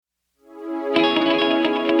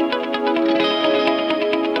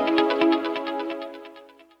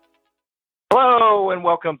and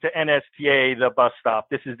welcome to NSTA, the bus stop.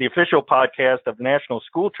 This is the official podcast of the National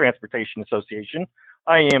School Transportation Association.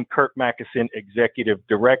 I am Kurt Mackison, Executive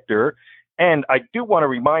Director, and I do want to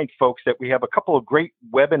remind folks that we have a couple of great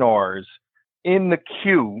webinars in the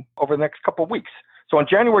queue over the next couple of weeks. So on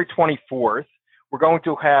January 24th, we're going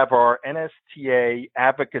to have our NSTA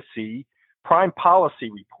Advocacy Prime Policy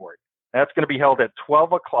Report. That's going to be held at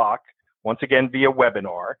 12 o'clock, once again via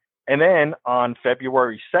webinar. And then on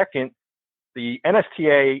February 2nd, the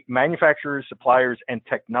NSTA Manufacturers, Suppliers, and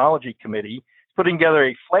Technology Committee is putting together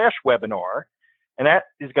a flash webinar, and that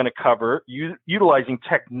is going to cover utilizing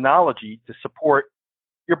technology to support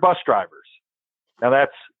your bus drivers. Now,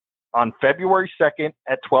 that's on February 2nd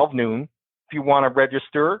at 12 noon. If you want to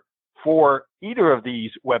register for either of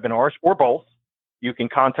these webinars or both, you can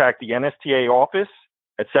contact the NSTA office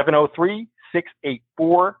at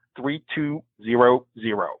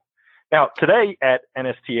 703-684-3200. Now, today at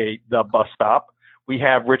NSTA, the bus stop, we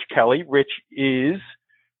have Rich Kelly. Rich is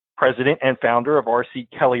president and founder of R.C.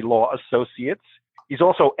 Kelly Law Associates. He's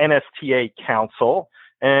also NSTA counsel,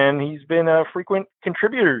 and he's been a frequent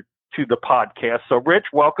contributor to the podcast. So, Rich,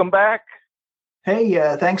 welcome back. Hey,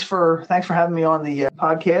 thanks for having me on the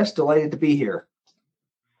podcast. Delighted to be here.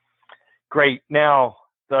 Great. Now,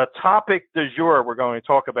 the topic du jour we're going to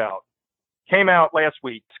talk about came out last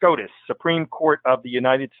week. SCOTUS, Supreme Court of the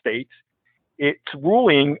United States, its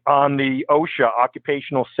ruling on the OSHA,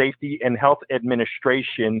 Occupational Safety and Health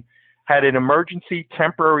Administration, had an emergency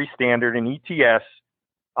temporary standard in ETS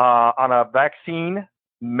on a vaccine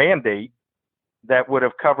mandate that would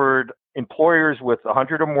have covered employers with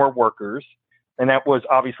 100 or more workers. And that was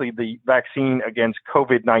obviously the vaccine against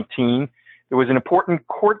COVID-19. There was an important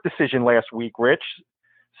court decision last week, Rich.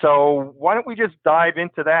 So why don't we just dive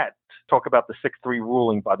into that? Talk about the 6-3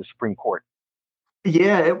 ruling by the Supreme Court.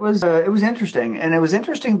 Yeah, it was interesting, and it was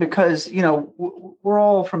interesting because we're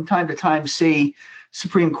all from time to time see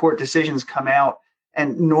Supreme Court decisions come out,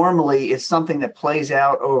 and normally it's something that plays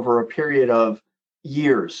out over a period of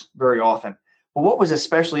years very often. But what was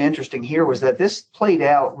especially interesting here was that this played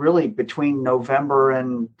out really between November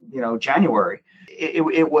and January.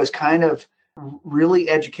 It was kind of really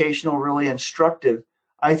educational, really instructive,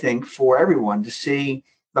 I think, for everyone to see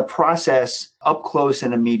the process up close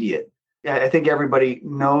and immediate. I think everybody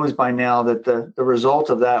knows by now that the result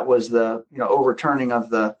of that was the overturning of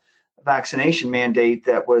the vaccination mandate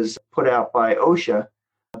that was put out by OSHA.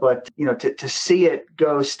 But to see it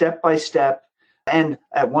go step by step, and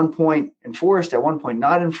at one point enforced, at one point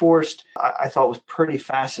not enforced, I thought was pretty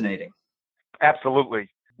fascinating. Absolutely.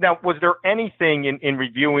 Now, was there anything in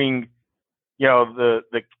reviewing the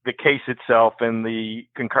case itself and the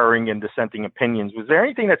concurring and dissenting opinions, was there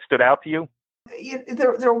anything that stood out to you?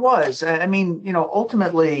 There was. I mean,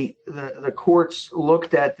 ultimately, the courts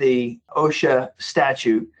looked at the OSHA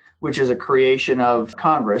statute, which is a creation of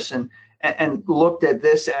Congress, and looked at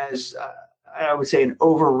this as, I would say, an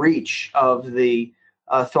overreach of the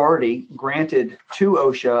authority granted to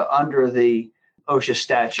OSHA under the OSHA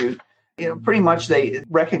statute. Pretty much they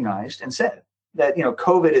recognized and said that,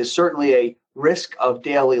 COVID is certainly a risk of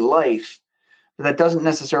daily life, but that doesn't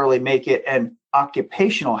necessarily make it an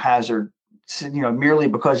occupational hazard, merely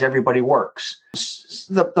because everybody works.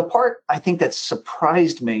 The part I think that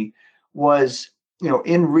surprised me was,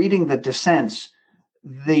 in reading the dissents,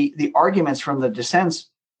 the arguments from the dissents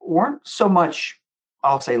weren't so much,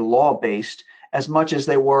 I'll say, law-based as much as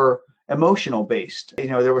they were emotional-based.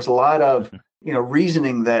 There was a lot of,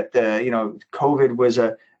 reasoning that, COVID was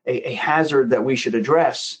a hazard that we should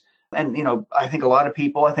address. And, I think a lot of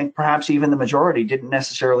people, I think perhaps even the majority, didn't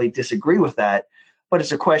necessarily disagree with that, but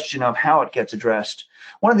it's a question of how it gets addressed.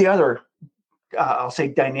 One of the other, I'll say,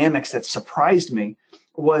 dynamics that surprised me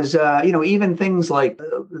was, even things like,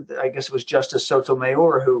 I guess it was Justice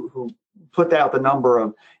Sotomayor who put out the number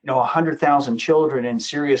of, 100,000 children in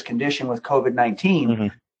serious condition with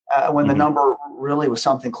COVID-19, when the number really was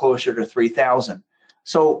something closer to 3,000.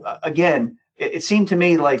 So again, it seemed to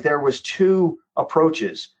me like there was two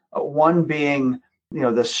approaches. One being,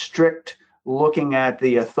 the strict looking at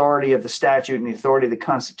the authority of the statute and the authority of the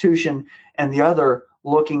Constitution, and the other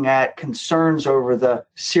looking at concerns over the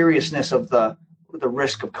seriousness of the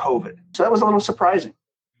risk of COVID. So that was a little surprising.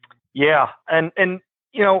 Yeah, and I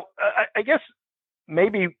guess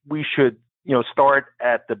maybe we should start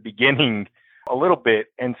at the beginning a little bit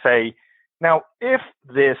and say, now, if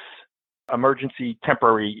this emergency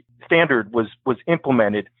temporary standard was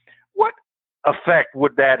implemented, what effect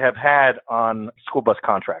would that have had on school bus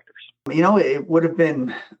contractors? It would have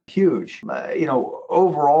been huge.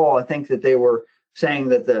 Overall, I think that they were saying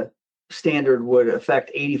that the standard would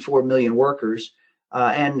affect 84 million workers,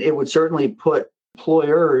 and it would certainly put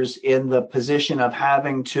employers in the position of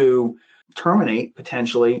having to terminate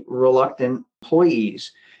potentially reluctant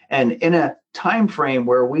employees. And in a time frame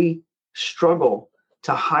where we struggle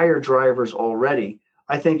to hire drivers already,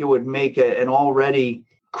 I think it would make an already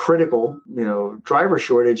critical, driver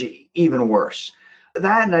shortage even worse.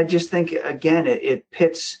 That, and I just think again, it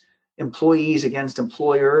pits employees against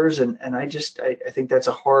employers, and I think that's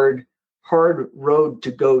a hard road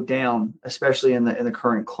to go down, especially in the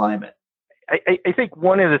current climate. I think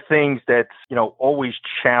one of the things that's always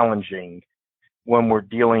challenging when we're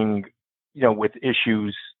dealing with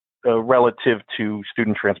issues relative to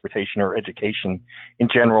student transportation or education in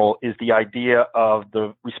general is the idea of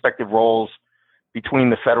the respective roles between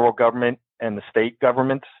the federal government and the state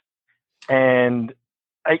governments. And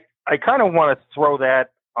I kind of want to throw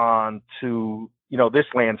that onto this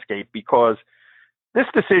landscape, because this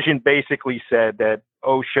decision basically said that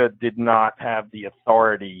OSHA did not have the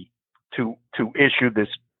authority to issue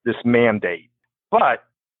this mandate. But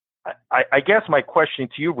I guess my question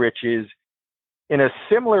to you, Rich, is in a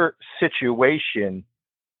similar situation,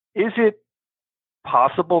 is it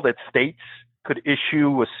possible that states could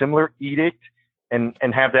issue a similar edict and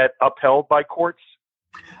have that upheld by courts?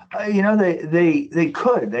 They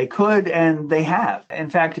could, and they have. In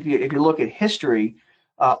fact, if you look at history,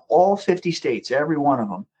 all 50 states, every one of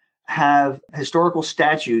them, have historical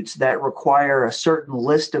statutes that require a certain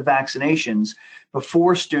list of vaccinations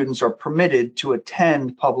before students are permitted to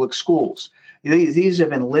attend public schools. These have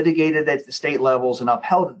been litigated at the state levels and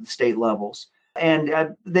upheld at the state levels.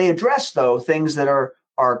 And they address, though, things that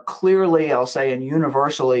are clearly, I'll say, and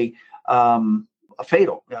universally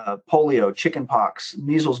fatal: polio, chickenpox,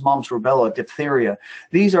 measles, mumps, rubella, diphtheria.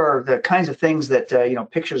 These are the kinds of things that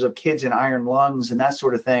pictures of kids in iron lungs and that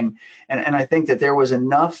sort of thing. And I think that there was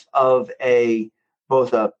enough of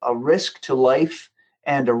both a risk to life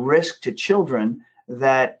and a risk to children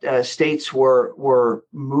that states were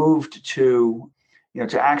moved to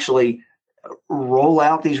actually roll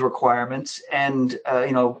out these requirements, and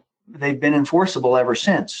they've been enforceable ever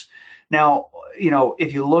since. Now,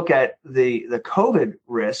 if you look at the COVID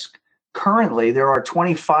risk, currently there are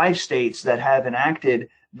 25 states that have enacted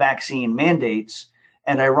vaccine mandates.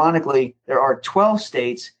 And ironically, there are 12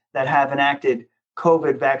 states that have enacted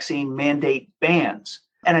COVID vaccine mandate bans.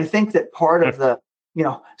 And I think that part of the,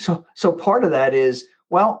 so part of that is,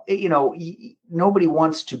 well, nobody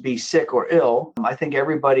wants to be sick or ill. I think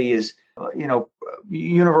everybody is,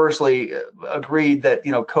 universally agreed that,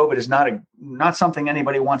 COVID is not something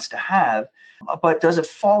anybody wants to have. But does it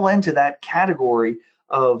fall into that category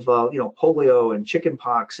of polio and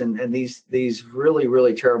chickenpox and these really,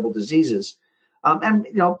 really terrible diseases?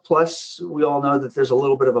 Plus we all know that there's a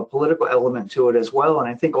little bit of a political element to it as well. And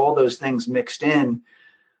I think all those things mixed in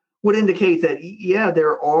would indicate that, yeah,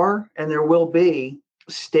 there are and there will be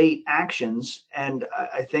state actions. And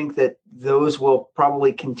I think that those will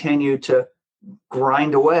probably continue to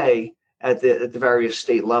grind away at the various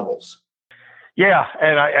state levels. Yeah,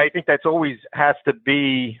 and I think that's always has to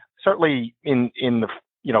be certainly in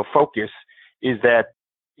the focus, is that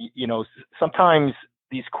sometimes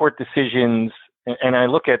these court decisions, and I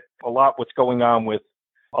look at a lot what's going on with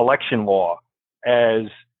election law as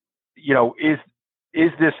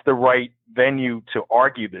is this the right venue to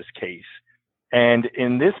argue this case? And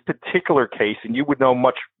in this particular case, and you would know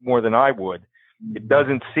much more than I would, it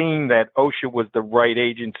doesn't seem that OSHA was the right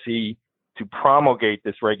agency to promulgate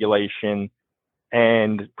this regulation.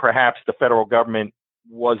 And perhaps the federal government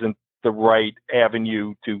wasn't the right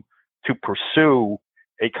avenue to pursue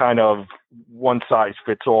a kind of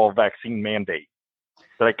one-size-fits-all vaccine mandate.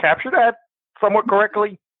 Did I capture that somewhat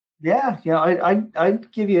correctly? Yeah,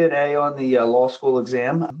 I'd give you an A on the law school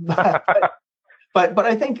exam. But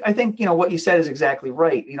I think what you said is exactly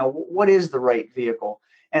right. What is the right vehicle?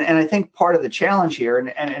 And I think part of the challenge here, and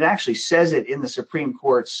it actually says it in the Supreme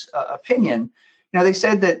Court's opinion. They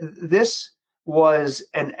said that this was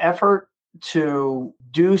an effort to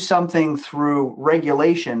do something through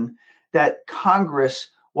regulation that Congress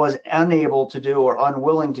was unable to do or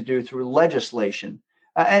unwilling to do through legislation.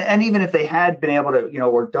 And even if they had been able to,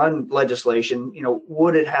 or done legislation,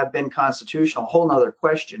 would it have been constitutional? A whole nother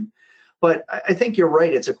question. But I think you're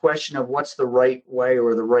right. It's a question of what's the right way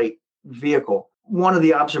or the right vehicle. One of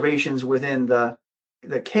the observations within the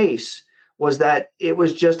case was that it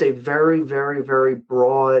was just a very, very, very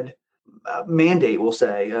broad mandate, we'll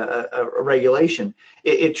say, a regulation.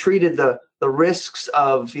 It treated the risks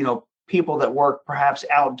of people that work perhaps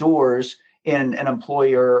outdoors in an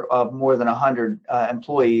employer of more than 100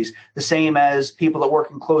 employees the same as people that work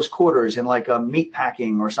in close quarters in like a meat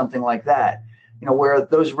packing or something like that. where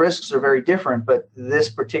those risks are very different, but this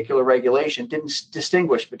particular regulation didn't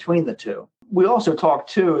distinguish between the two. We also talked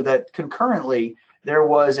too that concurrently there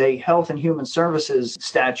was a Health and Human Services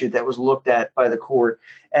statute that was looked at by the court,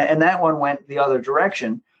 and that one went the other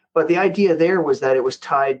direction. But the idea there was that it was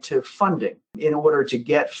tied to funding. In order to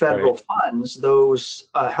get federal funds, those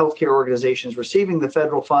healthcare organizations receiving the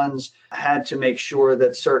federal funds had to make sure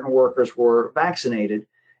that certain workers were vaccinated.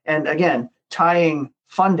 And again, tying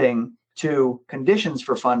funding to conditions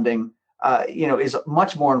for funding, is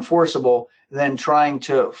much more enforceable than trying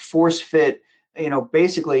to force fit,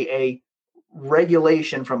 basically a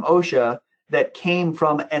regulation from OSHA that came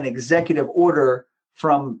from an executive order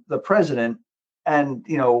from the president. And,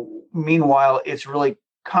 meanwhile, it's really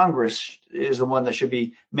Congress is the one that should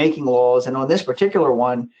be making laws. And on this particular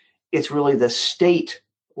one, it's really the state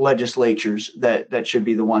legislatures that should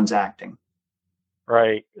be the ones acting.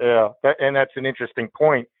 Right. Yeah. And that's an interesting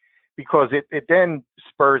point, because it then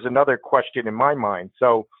spurs another question in my mind.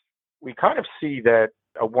 So we kind of see that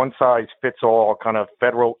a one size fits all kind of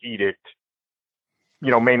federal edict,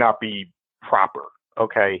 may not be proper.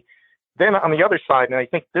 Okay. Then on the other side, and I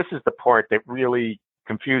think this is the part that really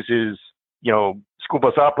confuses, school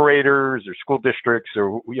bus operators or school districts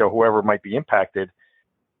or, whoever might be impacted,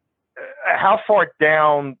 how far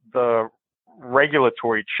down the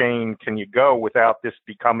regulatory chain can you go without this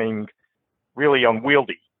becoming really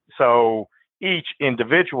unwieldy? So each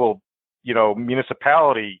individual,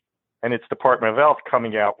 municipality and its Department of Health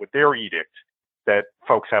coming out with their edict that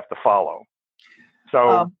folks have to follow.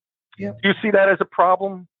 So do you see that as a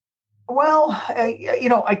problem? Well,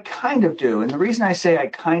 I kind of do. And the reason I say I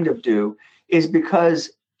kind of do is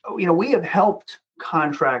because, we have helped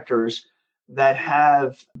contractors that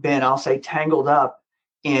have been, I'll say, tangled up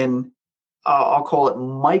in, I'll call it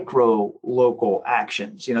micro local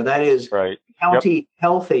actions. That is county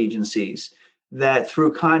health agencies that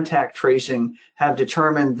through contact tracing have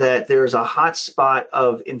determined that there's a hot spot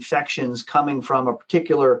of infections coming from a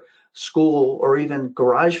particular school or even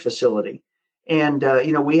garage facility. And,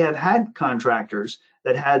 we have had contractors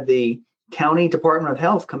that had the county Department of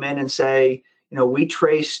Health come in and say, we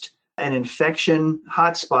traced an infection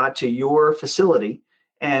hotspot to your facility,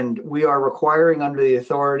 and we are requiring under the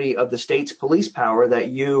authority of the state's police power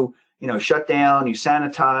that you shut down, you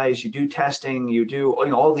sanitize, you do testing, you do,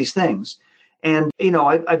 all these things. And,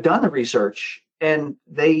 I've done the research, and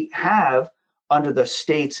they have, under the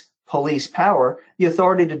state's police power, the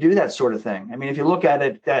authority to do that sort of thing. I mean, if you look at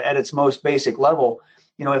it at its most basic level,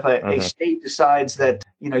 if a state decides that,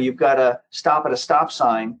 you've got to stop at a stop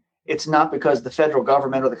sign, it's not because the federal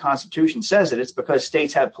government or the Constitution says it. It's because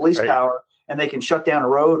states have police power and they can shut down a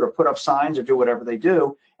road or put up signs or do whatever they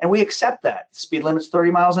do. And we accept that. The speed limit's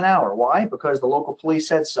 30 miles an hour. Why? Because the local police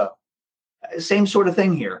said so. Same sort of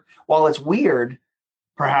thing here. While it's weird,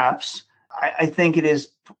 perhaps, I think it is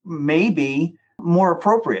maybe more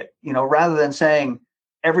appropriate, rather than saying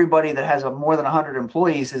everybody that has more than 100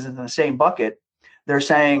 employees is in the same bucket. They're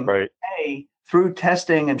saying, hey, through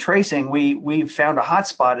testing and tracing, we've found a hot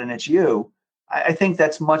spot and it's you. I think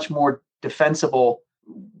that's much more defensible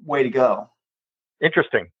way to go.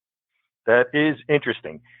 Interesting. That is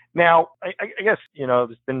interesting. Now, I guess,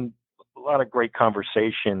 there's been a lot of great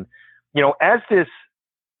conversation, as this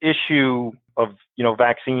issue of,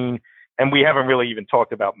 vaccine, and we haven't really even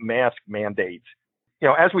talked about mask mandates,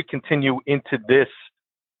 as we continue into this,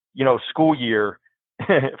 school year,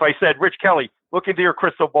 if I said, Rich Kelly, look into your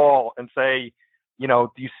crystal ball and say, do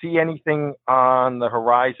you see anything on the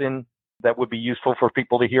horizon that would be useful for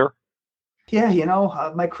people to hear? Yeah,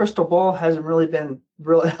 my crystal ball hasn't really been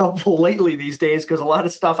really helpful lately these days, because a lot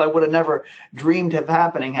of stuff I would have never dreamed of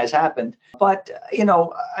happening has happened. But,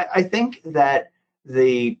 I think that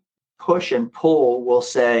the push and pull, we'll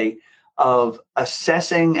say, of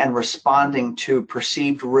assessing and responding to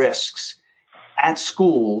perceived risks at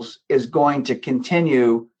schools is going to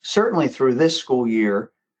continue, certainly through this school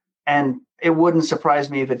year. And it wouldn't surprise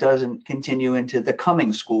me if it doesn't continue into the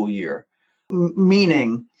coming school year,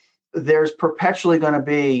 meaning there's perpetually going to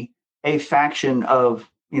be a faction of,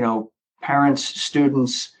 parents,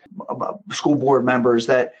 students, school board members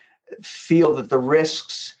that feel that the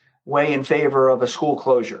risks weigh in favor of a school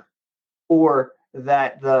closure, or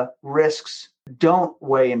that the risks don't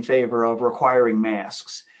weigh in favor of requiring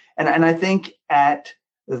masks. And I think at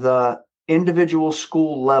the individual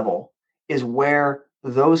school level is where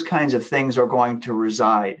those kinds of things are going to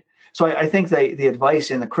reside. So I think the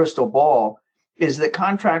advice in the crystal ball is that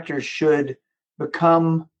contractors should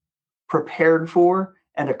become prepared for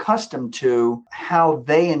and accustomed to how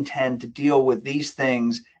they intend to deal with these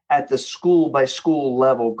things at the school by school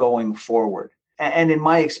level going forward. And in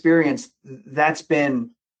my experience, that's been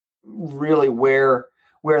really where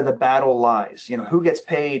the battle lies. Who gets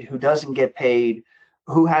paid, who doesn't get paid,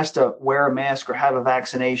 who has to wear a mask or have a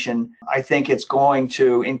vaccination. I think it's going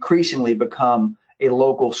to increasingly become a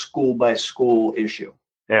local school by school issue.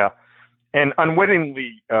 Yeah. And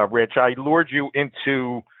unwittingly, Rich, I lured you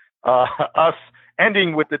into us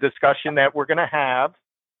ending with the discussion that we're going to have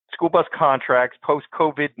school bus contracts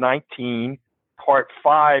post-COVID-19 part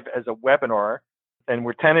 5 as a webinar. And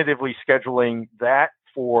we're tentatively scheduling that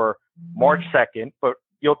for March 2nd, but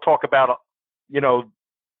you'll talk about,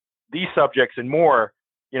 these subjects and more,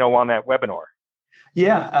 on that webinar.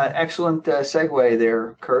 Yeah, excellent segue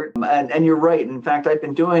there, Kurt. And you're right. In fact, I've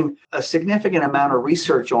been doing a significant amount of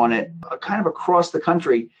research on it kind of across the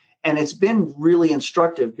country. And it's been really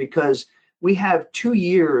instructive because we have 2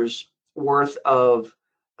 years worth of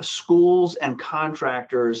schools and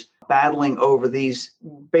contractors battling over these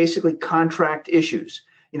basically contract issues.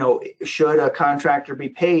 Should a contractor be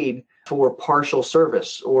paid for partial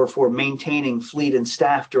service or for maintaining fleet and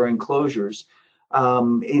staff during closures?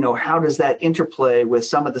 How does that interplay with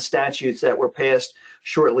some of the statutes that were passed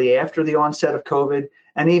shortly after the onset of COVID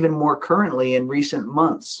and even more currently in recent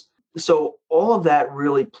months? So all of that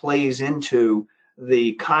really plays into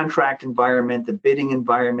the contract environment, the bidding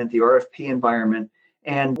environment, the RFP environment.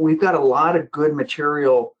 And we've got a lot of good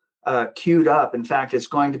material queued up. In fact, it's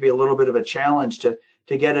going to be a little bit of a challenge to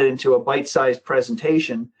get it into a bite-sized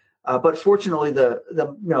presentation. But fortunately,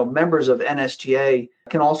 the members of NSTA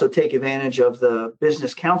can also take advantage of the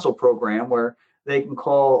Business Council program, where they can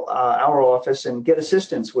call our office and get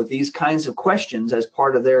assistance with these kinds of questions as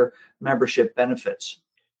part of their membership benefits.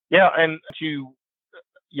 Yeah, and you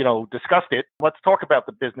discussed it. Let's talk about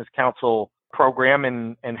the Business Council program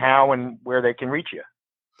and how and where they can reach you.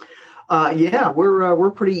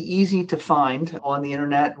 We're pretty easy to find on the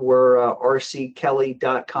internet. We're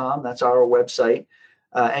rckelly.com. That's our website.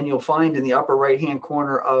 And you'll find in the upper right-hand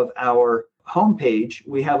corner of our homepage,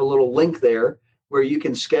 we have a little link there where you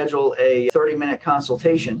can schedule a 30-minute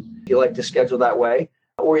consultation if you like to schedule that way,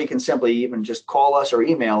 or you can simply even just call us or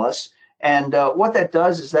email us. And what that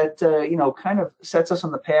does is that, kind of sets us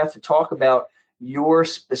on the path to talk about your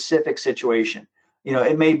specific situation.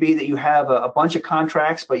 It may be that you have a bunch of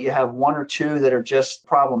contracts, but you have 1 or 2 that are just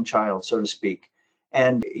problem child, so to speak.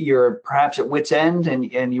 And you're perhaps at wit's end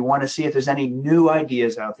and you want to see if there's any new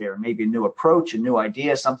ideas out there, maybe a new approach, a new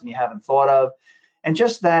idea, something you haven't thought of. And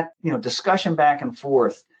just that, discussion back and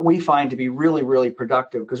forth, we find to be really, really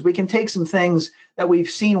productive because we can take some things that we've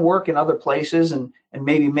seen work in other places and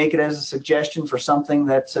maybe make it as a suggestion for something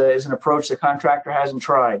that is an approach the contractor hasn't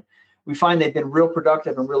tried. We find they've been real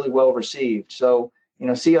productive and really well received. So,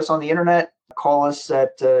 see us on the internet, call us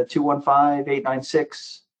at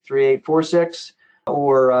 215-896-3846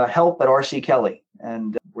 or help at RC Kelly,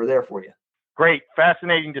 and we're there for you. Great.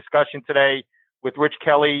 Fascinating discussion today with Rich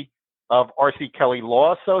Kelly of RC Kelly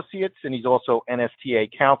Law Associates, and he's also NSTA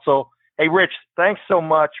counsel. Hey, Rich, thanks so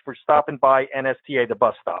much for stopping by NSTA, the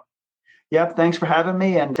bus stop. Yep, thanks for having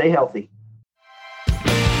me, and stay healthy.